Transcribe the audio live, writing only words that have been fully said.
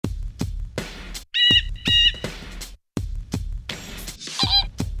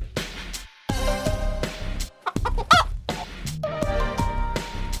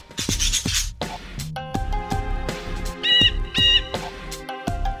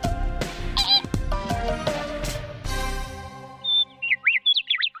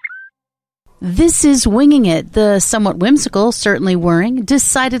This is Winging It, the somewhat whimsical, certainly whirring,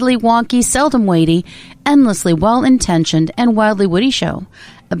 decidedly wonky, seldom weighty, endlessly well-intentioned, and wildly witty show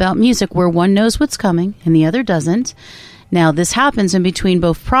about music where one knows what's coming and the other doesn't. Now, this happens in between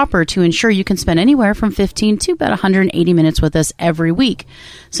both proper to ensure you can spend anywhere from 15 to about 180 minutes with us every week.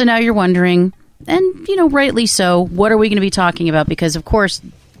 So now you're wondering, and, rightly so, what are we going to be talking about? Because, of course,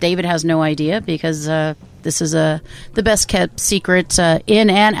 David has no idea because this is the best-kept secret in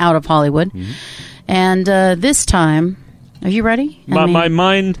and out of Hollywood. Mm-hmm. And this time, are you ready? My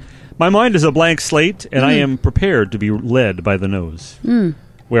mind is a blank slate, and I am prepared to be led by the nose,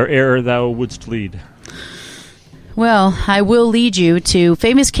 where'er thou wouldst lead. Well, I will lead you to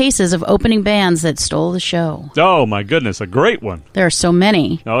famous cases of opening bands that stole the show. Oh, my goodness, a great one. There are so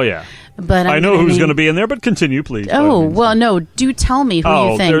many. Oh, yeah. But I know who's going to be in there, but continue, please. Oh, well, no, do tell me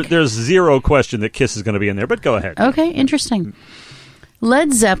who you think. There's zero question that Kiss is going to be in there, but go ahead. Okay, interesting.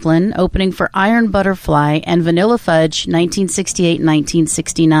 Led Zeppelin opening for Iron Butterfly and Vanilla Fudge 1968 and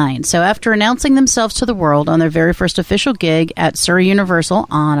 1969. So after announcing themselves to the world on their very first official gig at Surrey Universal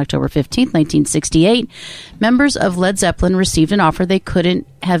on October 15th, 1968, members of Led Zeppelin received an offer they couldn't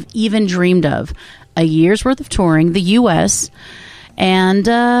have even dreamed of. A year's worth of touring the U.S.,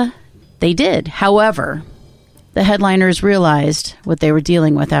 and they did. However, the headliners realized what they were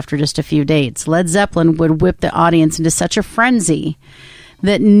dealing with after just a few dates. Led Zeppelin would whip the audience into such a frenzy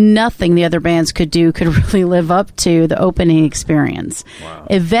that nothing the other bands could do could really live up to the opening experience. Wow.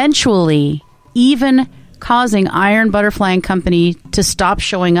 Eventually, even causing Iron Butterfly and Company to stop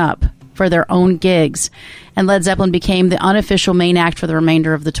showing up for their own gigs. And Led Zeppelin became the unofficial main act for the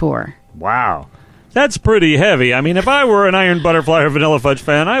remainder of the tour. Wow. That's pretty heavy. I mean, if I were an Iron Butterfly or Vanilla Fudge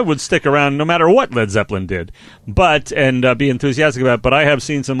fan, I would stick around no matter what Led Zeppelin did. And be enthusiastic about it. But I have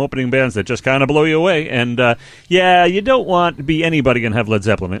seen some opening bands that just kind of blow you away. And, you don't want to be anybody and have Led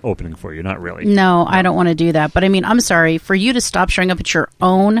Zeppelin opening for you. Not really. No, I don't want to do that. But, I mean, I'm sorry. For you to stop showing up at your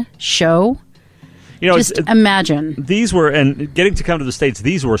own show, just imagine. These were, and getting to come to the States,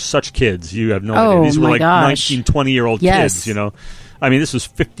 these were such kids. You have no idea. These were like 19, 20-year-old kids, I mean, this was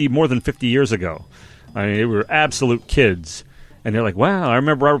more than 50 years ago. I mean, they were absolute kids. And they're like, wow, I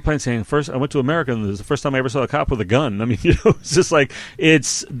remember Robert Plant saying, first, I went to America, and it was the first time I ever saw a cop with a gun. I mean, it's just like,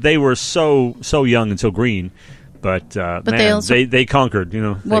 they were so young and so green. But man, they conquered,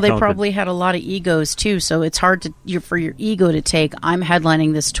 Well, they probably had a lot of egos, too, so it's hard for your ego to take, I'm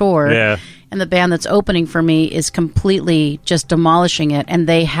headlining this tour. Yeah. And the band that's opening for me is completely just demolishing it, and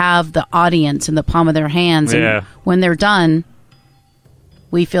they have the audience in the palm of their hands. Yeah. And when they're done,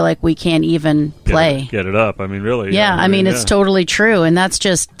 we feel like we can't even play. Get it up. I mean, really. Yeah, I mean, it's totally true, and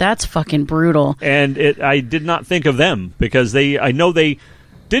that's fucking brutal. And I did not think of them, because I know they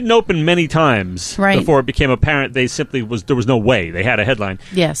didn't open many times before it became apparent there was no way they had a headline.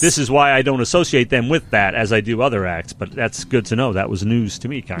 Yes. This is why I don't associate them with that as I do other acts, but that's good to know. That was news to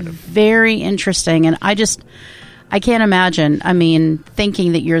me, kind of. Very interesting, and I can't imagine,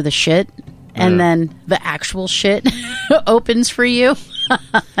 thinking that you're the shit, and then the actual shit opens for you.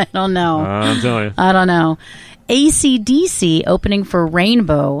 I don't know. I'm telling you. I don't know. AC/DC opening for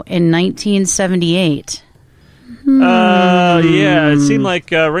Rainbow in 1978. Yeah, it seemed like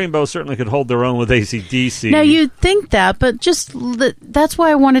Rainbow certainly could hold their own with AC/DC. Now, you'd think that, but that's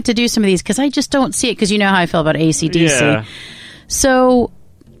why I wanted to do some of these, because I just don't see it, because you know how I feel about AC/DC. Yeah. So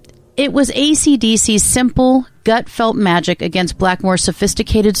it was AC/DC's simple, gut-felt magic against Blackmore's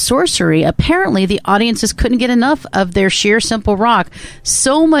sophisticated sorcery. Apparently, the audiences couldn't get enough of their sheer simple rock,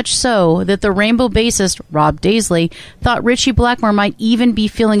 so much so that the Rainbow bassist, Rob Daisley, thought Ritchie Blackmore might even be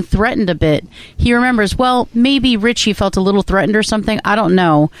feeling threatened a bit. He remembers, well, maybe Ritchie felt a little threatened or something, I don't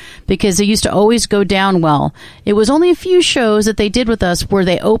know, because they used to always go down well. It was only a few shows that they did with us where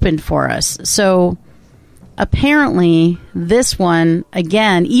they opened for us, so apparently, this one,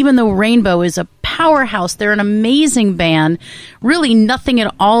 again, even though Rainbow is a powerhouse, they're an amazing band, really nothing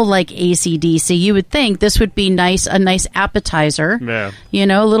at all like AC/DC. You would think this would be a nice appetizer,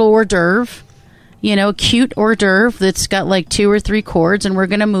 a little hors d'oeuvre, cute hors d'oeuvre that's got like 2 or 3 chords, and we're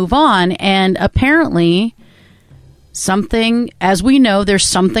going to move on. And apparently, as we know, there's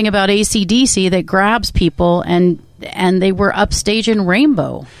something about AC/DC that grabs people, and they were upstage in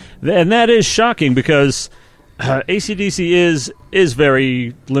Rainbow. And that is shocking, because AC/DC is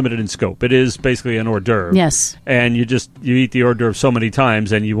very limited in scope. It is basically an hors d'oeuvre. Yes. And you eat the hors d'oeuvre so many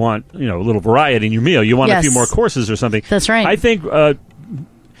times, and you want a little variety in your meal. You want a few more courses or something. That's right. I think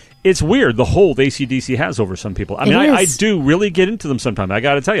it's weird the hold AC/DC has over some people. I mean, I do really get into them sometimes. I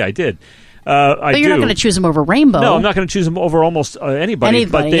got to tell you, I did. But you're not going to choose them over Rainbow. No, I'm not going to choose them over almost anybody.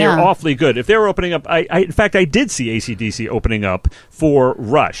 But they are awfully good. If they were opening up, in fact, I did see AC/DC opening up for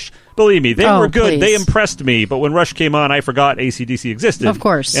Rush. Believe me, they were good. Please. They impressed me. But when Rush came on, I forgot AC/DC existed. Of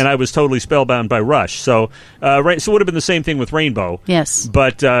course. And I was totally spellbound by Rush. So so it would have been the same thing with Rainbow. Yes.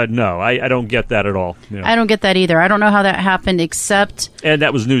 But no, I don't get that at all. You know. I don't get that either. I don't know how that happened, except... And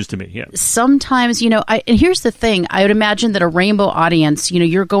that was news to me, yeah. Sometimes, and here's the thing. I would imagine that a Rainbow audience,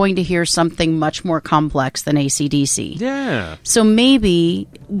 you're going to hear something much more complex than AC/DC. Yeah. So maybe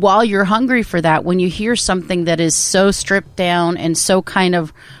while you're hungry for that, when you hear something that is so stripped down and so kind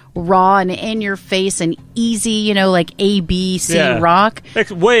of raw and in your face and easy, like ABC rock.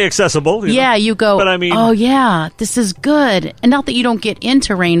 Way accessible. You go, but I mean, oh yeah, this is good. And not that you don't get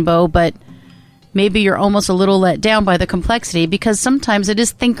into Rainbow, but maybe you're almost a little let down by the complexity, because sometimes it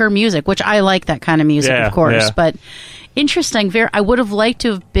is thinker music, which I like that kind of music, of course. Yeah. But interesting. I would have liked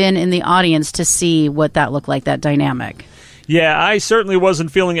to have been in the audience to see what that looked like, that dynamic. Yeah, I certainly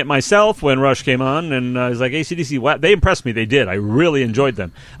wasn't feeling it myself when Rush came on, and I was like, AC/DC, wow, they impressed me. They did. I really enjoyed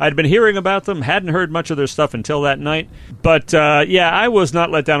them. I'd been hearing about them, hadn't heard much of their stuff until that night. But, I was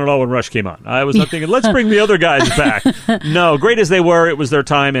not let down at all when Rush came on. I was not thinking, let's bring the other guys back. No, great as they were, it was their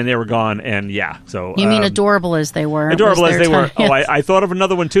time, and they were gone, and so... You mean adorable as they were? Adorable as they were. Oh, I thought of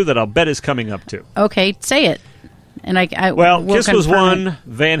another one, too, that I'll bet is coming up, too. Okay, say it. And Kiss was one,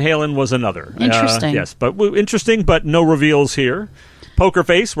 Van Halen was another. Interesting. Yes, but interesting, but no reveals here. Poker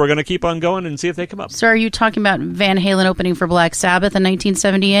Face, we're going to keep on going and see if they come up. So are you talking about Van Halen opening for Black Sabbath in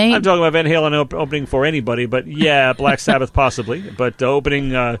 1978? I'm talking about Van Halen opening for anybody, but yeah, Black Sabbath possibly. But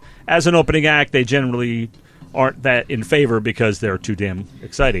opening as an opening act, they generally aren't that in favor because they're too damn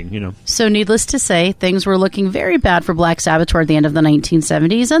exciting, So needless to say, things were looking very bad for Black Sabbath toward the end of the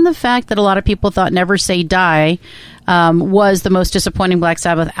 1970s, and the fact that a lot of people thought Never Say Die was the most disappointing Black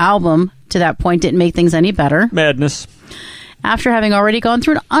Sabbath album to that point didn't make things any better. Madness. After having already gone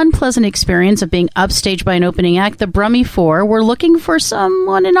through an unpleasant experience of being upstaged by an opening act, the Brummy Four were looking for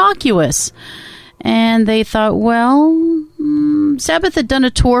someone innocuous. And they thought, Sabbath had done a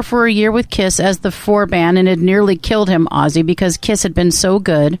tour for a year with Kiss as the Four band and had nearly killed him, Ozzy, because Kiss had been so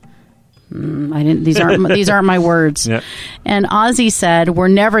good. These aren't my words. Yep. And Ozzy said, "We're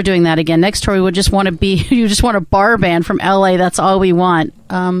never doing that again. Next tour, we just want to be. You just want a bar band from LA. That's all we want."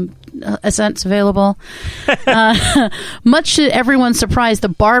 Ascent's available. Much to everyone's surprise, the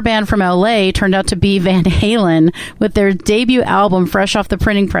bar band from LA turned out to be Van Halen, with their debut album fresh off the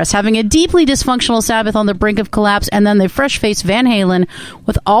printing press, having a deeply dysfunctional Sabbath on the brink of collapse, and then the fresh-faced Van Halen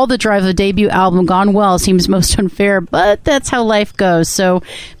with all the drive of the debut album gone well seems most unfair, but that's how life goes. So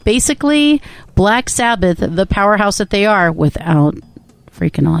basically, Black Sabbath, the powerhouse that they are, without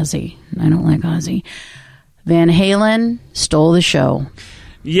freaking Ozzy. I don't like Ozzy. Van Halen stole the show.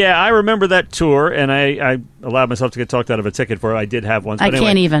 Yeah, I remember that tour, and I allowed myself to get talked out of a ticket for it. I did have one. I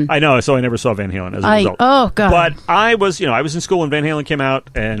can't even. I know, so I never saw Van Halen as a result. Oh, God. But I was in school when Van Halen came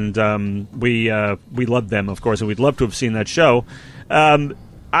out, and we loved them, of course, and we'd love to have seen that show.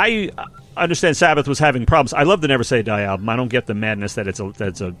 I understand Sabbath was having problems. I love the Never Say Die album. I don't get the madness that it's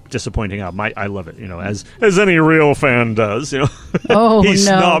a disappointing album. I love it, as any real fan does. Oh, he no.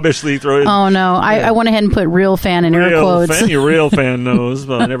 snobbishly throws. Oh no, I went ahead and put "real fan" in air quotes. Your real fan knows.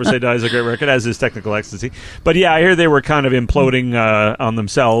 Well, Never Say Die is a great record, as is Technical Ecstasy. But yeah, I hear they were kind of imploding on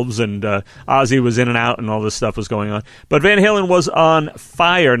themselves, and Ozzy was in and out, and all this stuff was going on. But Van Halen was on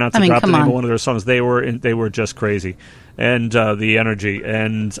fire. Not to drop the name of one of their songs, they were just crazy. And the energy,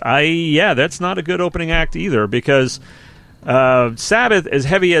 and that's not a good opening act either, because Sabbath, as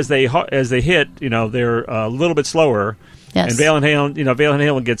heavy as they hit, they're a little bit slower. Yes. And Van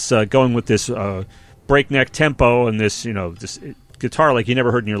Halen gets going with this breakneck tempo and this guitar like you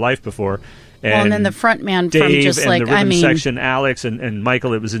never heard in your life before. And then the front man Dave from just and the rhythm section, Alex and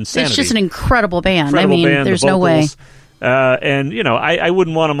Michael, it was insanity. It's just an incredible band. Band, there's no way. I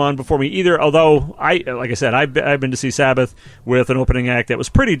wouldn't want them on before me either, although, like I said, I've been to see Sabbath with an opening act that was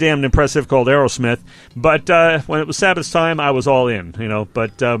pretty damn impressive called Aerosmith, but when it was Sabbath's time, I was all in,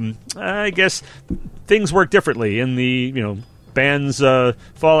 but I guess things work differently, and the, bands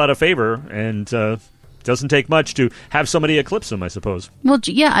fall out of favor, and doesn't take much to have somebody eclipse them, I suppose. Well,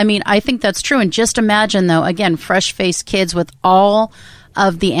 yeah, I think that's true, and just imagine, though, again, fresh-faced kids with all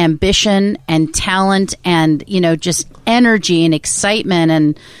of the ambition and talent and, just energy and excitement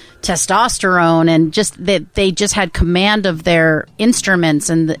and testosterone, and just that they just had command of their instruments,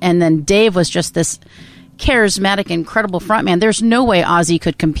 and then Dave was just this charismatic, incredible frontman. There's no way Ozzy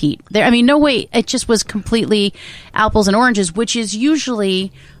could compete. No way. It just was completely apples and oranges, which is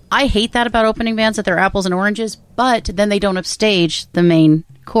usually, I hate that about opening bands, that they're apples and oranges, but then they don't upstage the main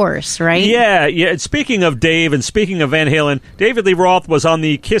course, right? Yeah. Speaking of Dave and speaking of Van Halen, David Lee Roth was on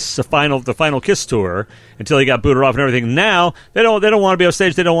the Kiss, the final Kiss tour until he got booted off and everything. Now they don't want to be on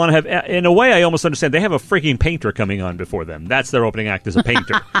stage. They don't want to have. In a way, I almost understand. They have a freaking painter coming on before them. That's their opening act, is a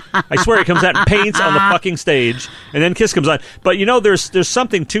painter. I swear he comes out and paints on the fucking stage, and then Kiss comes on. But there's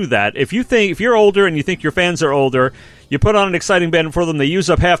something to that. If you're older and you think your fans are older, you put on an exciting band for them. They use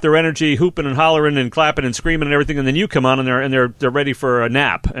up half their energy, hooping and hollering and clapping and screaming and everything, and then you come on and they're ready for a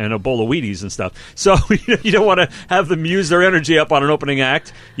nap and a bowl of Wheaties and stuff. So you don't want to have them use their energy up on an opening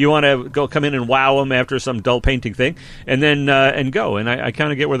act. You want to come in and wow them after some dull painting thing, and then and go. And I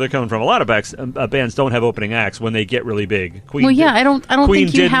kind of get where they're coming from. A lot of bands don't have opening acts when they get really big. Queen I don't Queen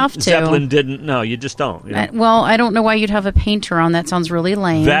think you have to. Zeppelin didn't. No, you just don't. Well, I don't know why you'd have a painter on. That sounds really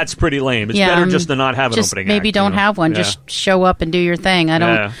lame. That's pretty lame. It's better just to not have an opening act. Maybe don't have one. Yeah. Just show up and do your thing. I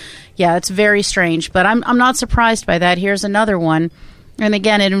don't. Yeah, it's very strange, but I'm not surprised by that. Here's another one, and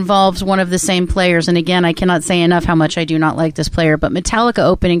again, it involves one of the same players. And again, I cannot say enough how much I do not like this player. But Metallica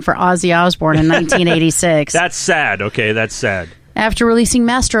opening for Ozzy Osbourne in 1986. That's sad. Okay, that's sad. After releasing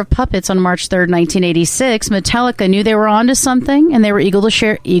Master of Puppets on March 3rd, 1986, Metallica knew they were onto something, and they were eager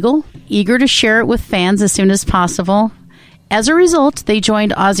to share it with fans as soon as possible. As a result, they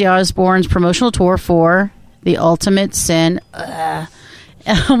joined Ozzy Osbourne's promotional tour for The Ultimate Sin.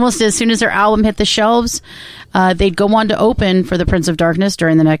 Almost as soon as their album hit the shelves, they'd go on to open for the Prince of Darkness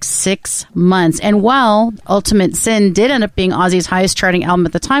during the next 6 months. And while Ultimate Sin did end up being Ozzy's highest charting album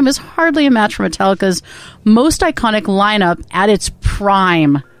at the time, it was hardly a match for Metallica's most iconic lineup at its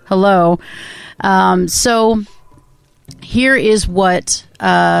prime. Hello. So here is what...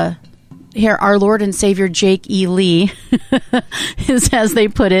 Here, our Lord and Savior Jake E. Lee, as they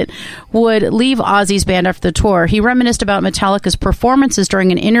put it, would leave Ozzy's band after the tour. He reminisced about Metallica's performances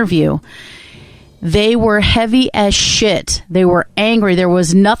during an interview. They were heavy as shit. They were angry. There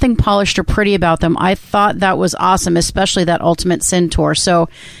was nothing polished or pretty about them. I thought that was awesome, especially that Ultimate Sin tour. So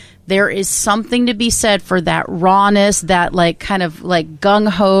there is something to be said for that rawness, that kind of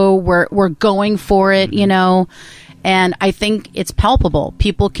gung-ho, we're going for it, And I think it's palpable.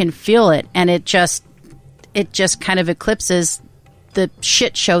 People can feel it, and it just kind of eclipses the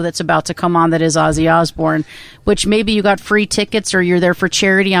shit show that's about to come on that is Ozzy Osbourne, which maybe you got free tickets or you're there for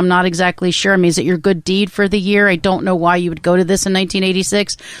charity. I'm not exactly sure. I mean, is it your good deed for the year? I don't know why you would go to this in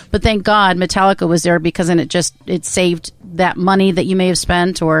 1986, but thank God Metallica was there, because then it saved that money that you may have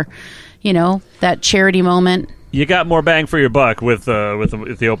spent, or, that charity moment. You got more bang for your buck with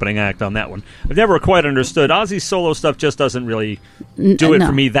the opening act on that one. I've never quite understood. Ozzy's solo stuff just doesn't really do it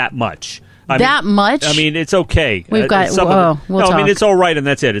for me that much. Much? I mean, it's okay. We've got... we'll talk. I mean, it's all right, and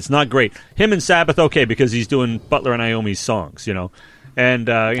that's it. It's not great. Him and Sabbath, okay, because he's doing Butler and Iommi's songs, and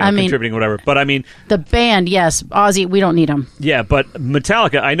contributing whatever. But I mean, the band, yes. Ozzy, we don't need him. Yeah, but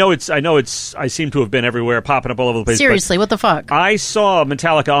Metallica, I seem to have been everywhere, popping up all over the place. Seriously, what the fuck? I saw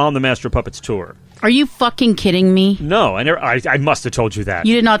Metallica on the Master of Puppets tour. Are you fucking kidding me? No, I must have told you that.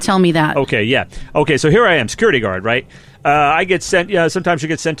 You did not tell me that. Okay, yeah. Okay, so here I am, security guard, right? I get sent, sometimes you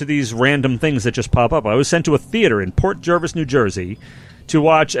get sent to these random things that just pop up. I was sent to a theater in Port Jervis, New Jersey, to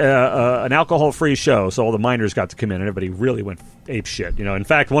watch an alcohol-free show, so all the minors got to come in, and everybody really went apeshit. In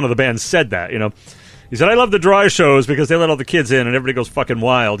fact, one of the bands said that, He said, I love the dry shows because they let all the kids in and everybody goes fucking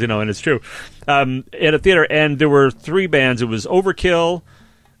wild, and it's true. At a theater, and there were 3 bands. It was Overkill...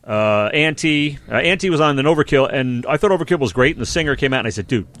 Anti was on the Overkill, and I thought Overkill was great, and the singer came out and I said,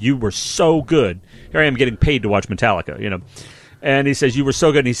 dude, you were so good. Here I am getting paid to watch Metallica, and he says, you were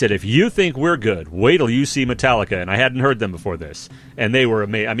so good, and he said, if you think we're good, wait till you see Metallica. And I hadn't heard them before this, and they were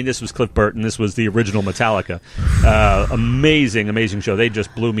amazing. I mean, this was Cliff Burton, this was the original Metallica. Amazing show. They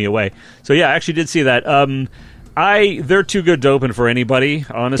just blew me away. So yeah, I actually did see that. They're too good to open for anybody,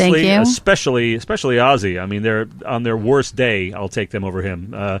 honestly. Thank you. Especially Ozzy. I mean, they're on their worst day, I'll take them over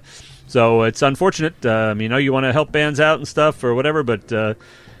him. So it's unfortunate. You want to help bands out and stuff or whatever, but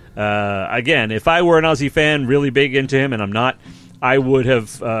again, if I were an Ozzy fan, really big into him, and I'm not, I would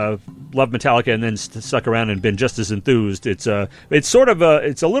have loved Metallica and then stuck around and been just as enthused. It's a little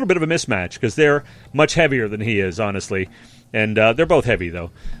bit of a mismatch because they're much heavier than he is, honestly. And they're both heavy,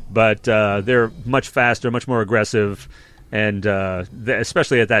 though. But they're much faster, much more aggressive. And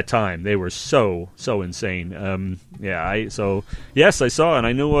especially at that time, they were so insane. Yes, I saw, and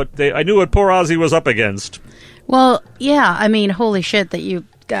I knew what poor Ozzy was up against. Well, yeah, I mean, holy shit that you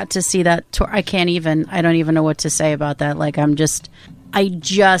got to see that tour. I don't even know what to say about that. I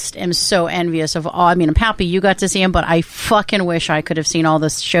just am so envious of all. I mean, I'm happy you got to see him, but I fucking wish I could have seen all the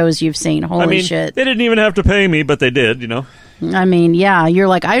shows you've seen. Holy shit. They didn't even have to pay me, but they did, I mean, yeah, you're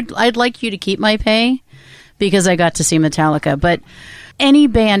like, I'd like you to keep my pay because I got to see Metallica. But Any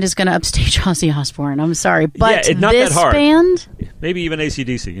band is going to upstage Ozzy Osbourne. I'm sorry, but not this that hard. band, maybe even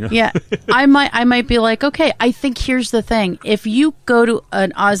AC/DC. You know? Yeah, I might be like, okay. I think here's the thing: if you go to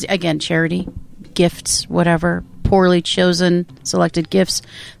an Ozzy, again, charity gifts, whatever, poorly chosen selected gifts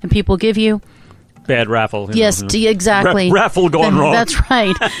that people give you. Bad raffle. Yes, exactly. Raffle gone wrong. That's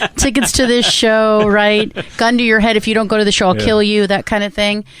right. Tickets to this show, right? Gun to your head. If you don't go to the show, I'll kill you. That kind of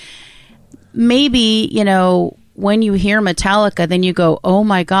thing. Maybe, when you hear Metallica, then you go, oh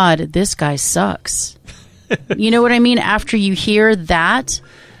my God, this guy sucks. You know what I mean? After you hear that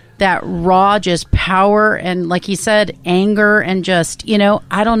raw just power and, like he said, anger and just,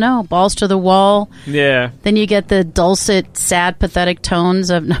 I don't know, balls to the wall. Yeah. Then you get the dulcet, sad, pathetic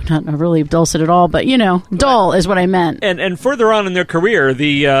tones of, not really dulcet at all, but, dull is what I meant. And further on in their career,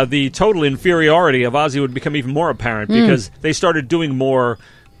 the total inferiority of Ozzy would become even more apparent because they started doing more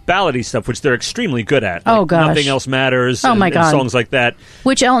ballady stuff, which they're extremely good at. Like, oh, gosh. Nothing Else Matters. Oh, my God. And songs like that.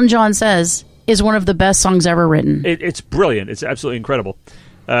 Which Elton John says is one of the best songs ever written. It's brilliant. It's absolutely incredible.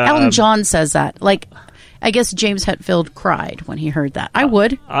 Elton John says that. Like, I guess James Hetfield cried when he heard that. I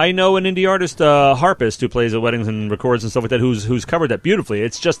would. I know an indie artist, harpist, who plays at weddings and records and stuff like that, who's covered that beautifully.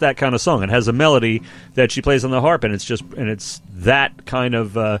 It's just that kind of song. It has a melody that she plays on the harp, and it's that kind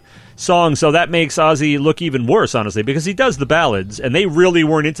of song. So that makes Ozzy look even worse, honestly, because he does the ballads, and they really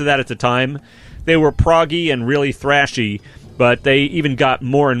weren't into that at the time. They were proggy and really thrashy. But they even got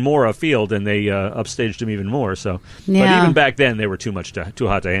more and more afield, and they upstaged him even more. So, yeah. But even back then, they were too hot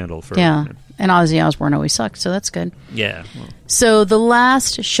to handle. And Ozzy Osbourne always sucked, so that's good. Yeah. Well. So the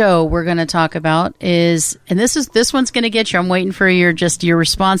last show we're going to talk about is, and this one's going to get you. I'm waiting for your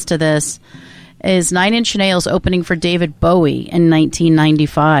response to this. Is 9 Inch Nails opening for David Bowie in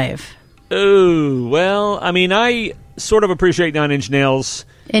 1995? Oh well, I mean, I sort of appreciate 9 Inch Nails.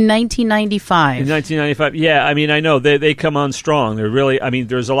 In 1995. In 1995, yeah. I mean, I know they come on strong. They're really. I mean,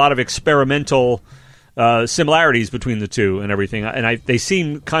 there's a lot of experimental similarities between the two and everything, and they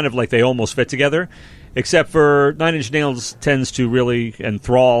seem kind of like they almost fit together, except for 9 Inch Nails tends to really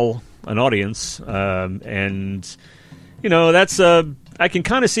enthrall an audience, and that's I can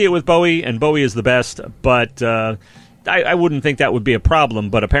kind of see it with Bowie, and Bowie is the best, but I wouldn't think that would be a problem,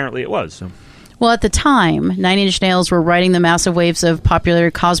 but apparently it was. So. Well, at the time, 9 Inch Nails were riding the massive waves of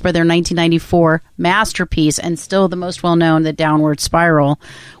popularity caused by their 1994 masterpiece and still the most well-known, The Downward Spiral.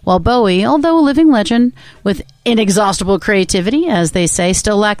 While Bowie, although a living legend with inexhaustible creativity, as they say,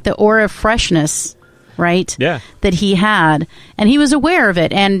 still lacked the aura of freshness, right? Yeah. That he had. And he was aware of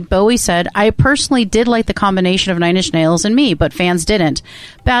it. And Bowie said, I personally did like the combination of 9 Inch Nails and me, but fans didn't.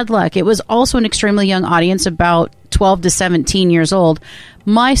 Bad luck. It was also an extremely young audience, about 12 to 17 years old.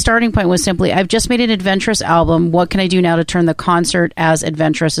 My starting point was simply, I've just made an adventurous album. What can I do now to turn the concert as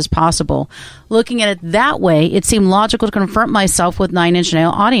adventurous as possible? Looking at it that way, it seemed logical to confront myself with 9 Inch Nail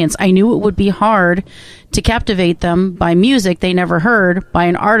audience. I knew it would be hard to captivate them by music they never heard, by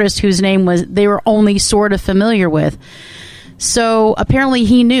an artist whose name they were only sort of familiar with. So apparently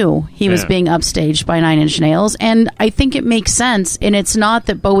he knew he was being upstaged by 9 Inch Nails, and I think it makes sense. And it's not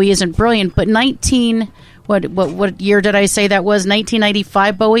that Bowie isn't brilliant, but what year did I say that was?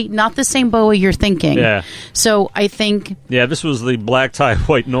 1995 Bowie? Not the same Bowie you're thinking. Yeah. So I think... Yeah, this was the Black Tie,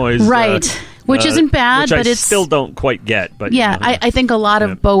 White Noise. Right. Which isn't bad, but it's... still don't quite get. But yeah, I think a lot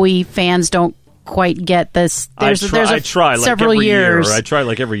of Bowie fans don't quite get this. I try several like years. Year. I try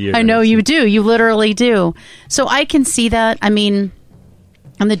like every year. I know you do. You literally do. So I can see that. I mean...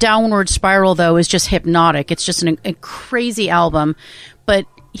 And The Downward Spiral, though, is just hypnotic. It's just a crazy album. But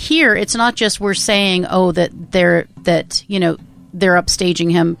here, it's not just we're saying, that they're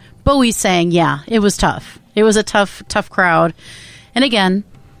upstaging him. Bowie's saying, yeah, it was tough. It was a tough crowd. And again,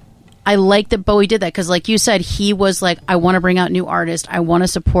 I like that Bowie did that because, like you said, he was like, I want to bring out new artists. I want to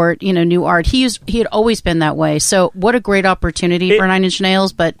support, new art. He had always been that way. So what a great opportunity for 9 Inch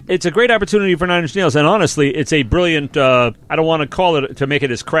Nails. But it's a great opportunity for 9 Inch Nails. And honestly, it's a brilliant, I don't want to call it, to make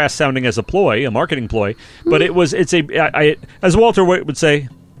it as crass sounding as a marketing ploy, but as Walter would say,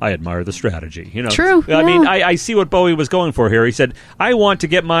 I admire the strategy. True. I mean, I see what Bowie was going for here. He said, I want to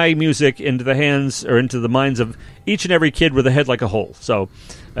get my music into the hands or into the minds of each and every kid with a head like a hole. So,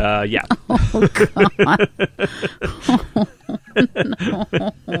 yeah. Oh, God.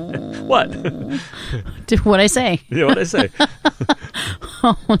 No. What? What'd I say? Yeah, what'd I say?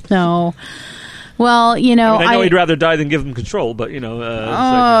 Oh, no. Well, I know he'd rather die than give him control, but,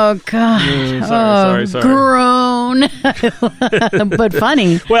 God. Sorry. Groan. But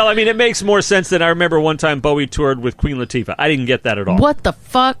funny. Well, I mean, it makes more sense than I remember one time Bowie toured with Queen Latifah. I didn't get that at all. What the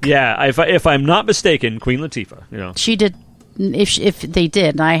fuck? Yeah, if I'm not mistaken, Queen Latifah, She did If they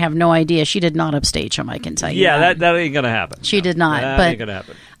did, I have no idea. She did not upstage him, I can tell you. Yeah, that ain't going to happen. She did not. That but ain't going to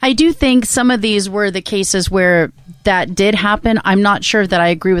happen. I do think some of these were the cases where that did happen. I'm not sure that I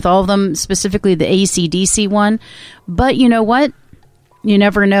agree with all of them, specifically the AC/DC one. But you know what? You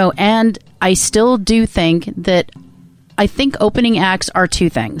never know. And I still do think that I think opening acts are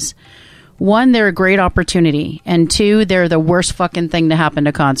two things. One, they're a great opportunity. And two, they're the worst fucking thing to happen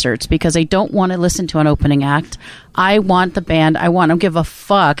to concerts because I don't want to listen to an opening act. I want the band. I don't give a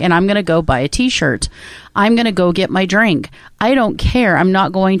fuck. And I'm going to go buy a t-shirt. I'm going to go get my drink. I don't care. I'm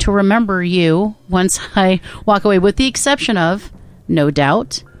not going to remember you once I walk away, with the exception of No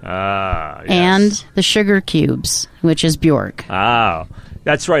Doubt. Yes. And the Sugar Cubes, which is Bjork.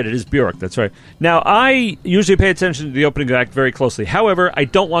 That's right. It is Bjork. That's right. Now, I usually pay attention to the opening act very closely. However, I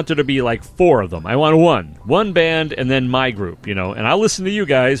don't want there to be like four of them. I want one band and then my group, and I'll listen to you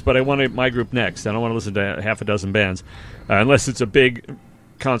guys, but I want my group next. I don't want to listen to half a dozen bands unless it's a big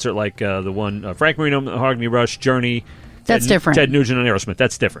concert like the one Frank Marino, Mahogany Rush, Journey. That's different. Ted Nugent and Aerosmith.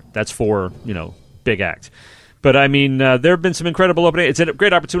 That's different. That's four, big acts. But, I mean, there have been some incredible openings. It's a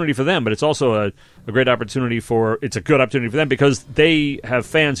great opportunity for them, but it's also a great opportunity it's a good opportunity for them because they have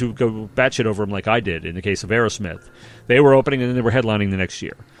fans who go batshit over them like I did in the case of Aerosmith. They were opening and then they were headlining the next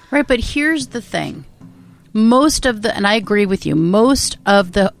year. Right, but here's the thing. And I agree with you, most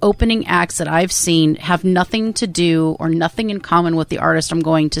of the opening acts that I've seen have nothing to do or nothing in common with the artist I'm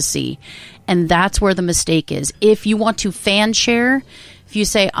going to see. And that's where the mistake is. If you want to fan share, if you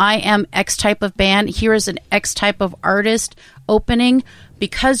say, I am X type of band, here is an X type of artist opening,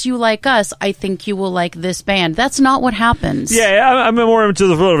 because you like us, I think you will like this band. That's not what happens. Yeah, I'm more into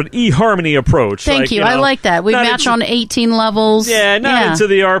the sort of an eHarmony approach. Thank you. I like that. We match on 18 levels. Yeah, not into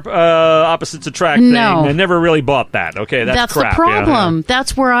the opposites attract thing. I never really bought that. Okay, that's crap. The problem. Yeah.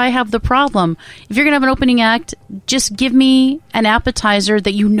 That's where I have the problem. If you're going to have an opening act, just give me an appetizer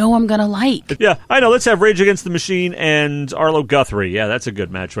that I'm going to like. Yeah, I know. Let's have Rage Against the Machine and Arlo Guthrie. Yeah, that's a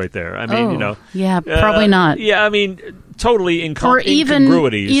good match right there. I mean, Yeah, probably not. Yeah, I mean, totally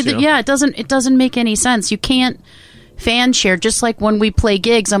incongruities. Yeah, it doesn't make any sense. You can't fan share. Just like when we play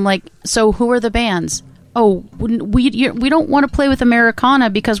gigs, I'm like, so who are the bands? Oh, we don't want to play with Americana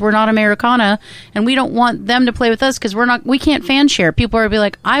because we're not Americana, and we don't want them to play with us because we can't fan share. People are going to be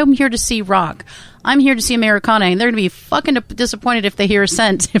like, I'm here to see rock. I'm here to see Americana, and they're going to be fucking disappointed if they hear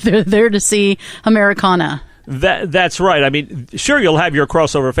Ascent if they're there to see Americana. That's right. I mean, sure, you'll have your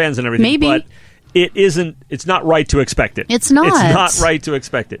crossover fans and everything, maybe. But it's not right to expect it. It's not. It's not right to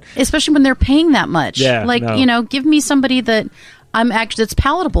expect it. Especially when they're paying that much. Yeah, give me somebody that that's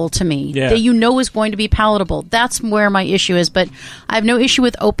palatable to me. Yeah. That is going to be palatable. That's where my issue is. But I have no issue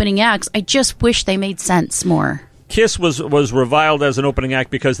with opening acts. I just wish they made sense more. Kiss was reviled as an opening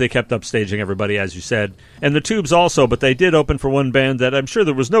act because they kept upstaging everybody, as you said. And the Tubes also, but they did open for one band that I'm sure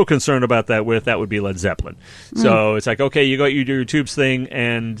there was no concern about that with. That would be Led Zeppelin. So it's like, okay, you do your Tubes thing,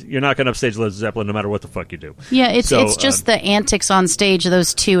 and you're not going to upstage Led Zeppelin no matter what the fuck you do. Yeah, it's just the antics on stage of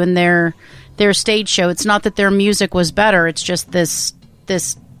those two and their stage show. It's not that their music was better. It's just this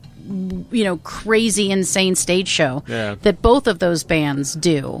crazy, insane stage show that both of those bands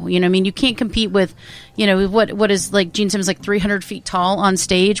do. I mean, you can't compete with, what is like Gene Simmons, like 300 feet tall on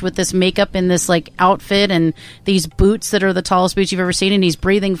stage with this makeup and this like outfit and these boots that are the tallest boots you've ever seen, and he's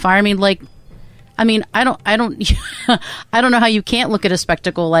breathing fire. I mean, I don't I don't know how you can't look at a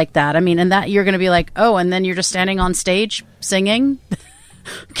spectacle like that. I mean, and that you're going to be like, oh, and then you're just standing on stage singing.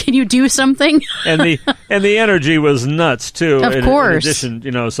 Can you do something? and the energy was nuts too. Of course. In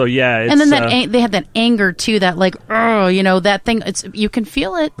addition, so yeah. It's, and then they had that anger too. That like, that thing. You can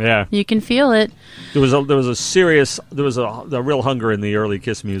feel it. Yeah, you can feel it. There was a real hunger in the early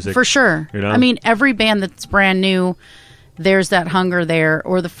Kiss music for sure. I mean, every band that's brand new, there's that hunger there,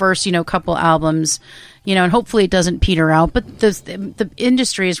 or the first couple albums. And hopefully it doesn't peter out. But the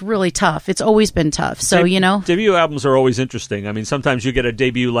industry is really tough. It's always been tough. So, debut albums are always interesting. I mean, sometimes you get a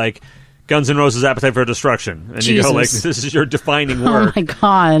debut like Guns N' Roses' Appetite for Destruction. And you go like, this is your defining work. Oh, my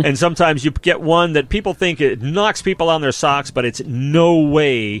God. And sometimes you get one that people think it knocks people on their socks, but it's no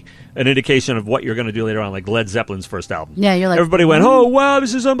way an indication of what you're going to do later on, like Led Zeppelin's first album. Yeah, you're like... Everybody went, oh, wow,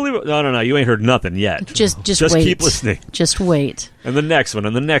 this is unbelievable. No, you ain't heard nothing yet. Just wait. Keep listening. Just wait. And the next one,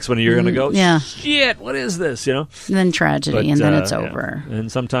 you're going to go, shit, what is this, And then tragedy, and then it's over.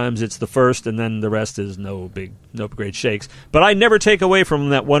 And sometimes it's the first, and then the rest is no great shakes. But I never take away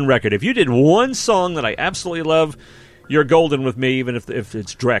from that one record. If you did one song that I absolutely love, you're golden with me, even if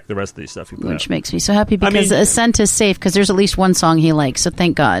it's Drek, the rest of the stuff you put Which out. Makes me so happy because Ascent is safe because there's at least one song he likes, so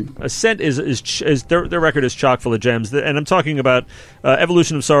thank God. Ascent is their record is chock full of gems, and I'm talking about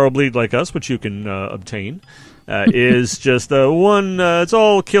Evolution of Sorrow, Bleed Like Us, which you can obtain, is just one. It's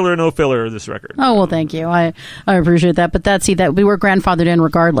all killer, no filler. This record. Oh well, thank you. I appreciate that. But that we were grandfathered in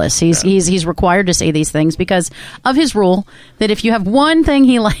regardless. He's required to say these things because of his rule that if you have one thing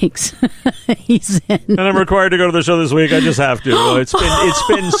he likes, he's in. And I'm required to go to the show this week. I just have to. It's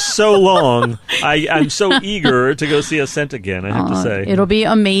been so long. I'm so eager to go see Ascent again. I have to say it'll be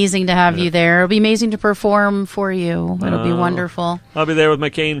amazing to have you there. It'll be amazing to perform for you. It'll be wonderful. I'll be there with my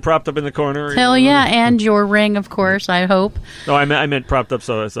cane propped up in the corner. Hell yeah, and your ring, of course. I hope. No, I meant propped up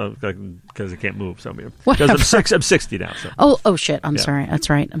so because I can't move. So because I'm 60 now. So. Oh shit! I'm sorry. That's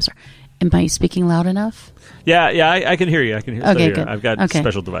right. I'm sorry. Am I speaking loud enough? Yeah, I can hear you. I can hear. Okay, good. I've got a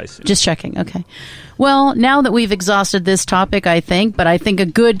special device. Just checking. Okay. Well, now that we've exhausted this topic, I think a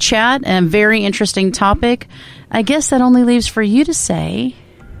good chat and a very interesting topic. I guess that only leaves for you to say,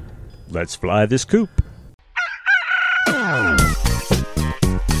 "Let's fly this coop."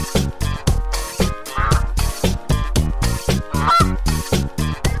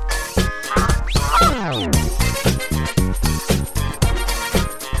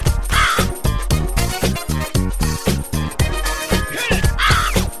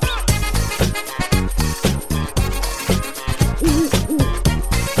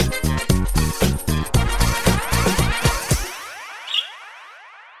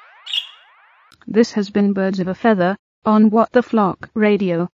 This has been Birds of a Feather on What the Flock Radio.